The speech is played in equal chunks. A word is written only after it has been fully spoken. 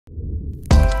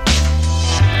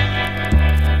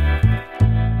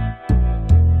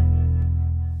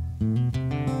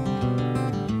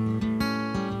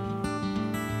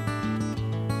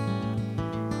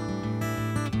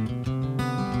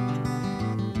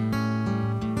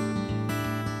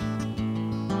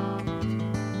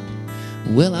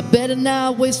Well, I better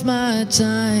not waste my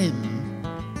time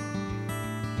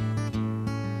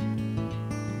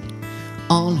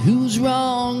on who's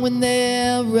wrong when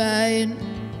they're right.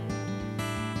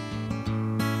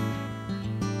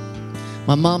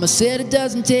 My mama said it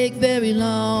doesn't take very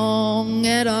long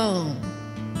at all,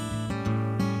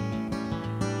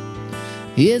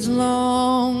 as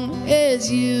long as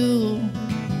you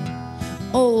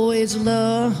always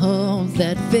love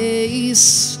that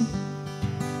face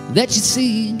that you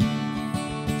see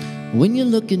when you're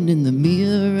looking in the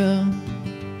mirror.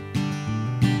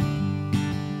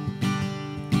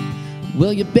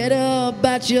 Well, you better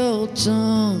bite your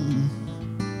tongue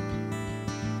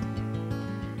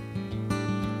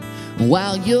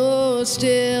while you're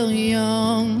still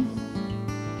young.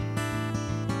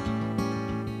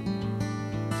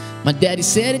 My daddy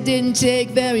said it didn't take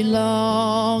very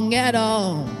long at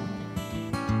all,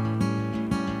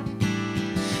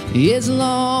 as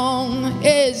long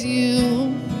as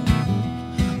you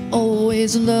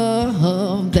always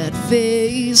love that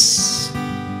face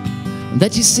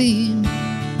that you see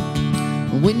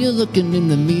when you're looking in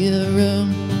the mirror.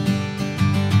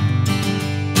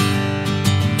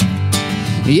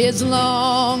 As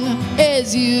long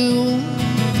as you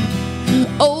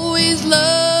always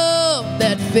love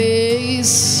that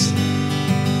face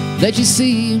that you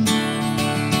see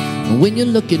when you're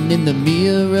looking in the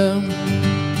mirror.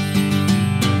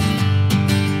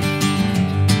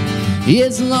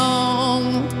 As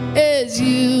long as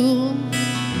you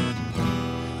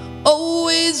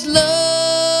always love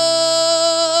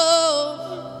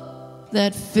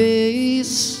that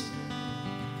face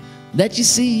that you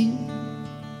see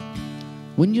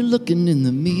when you're looking in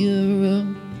the mirror.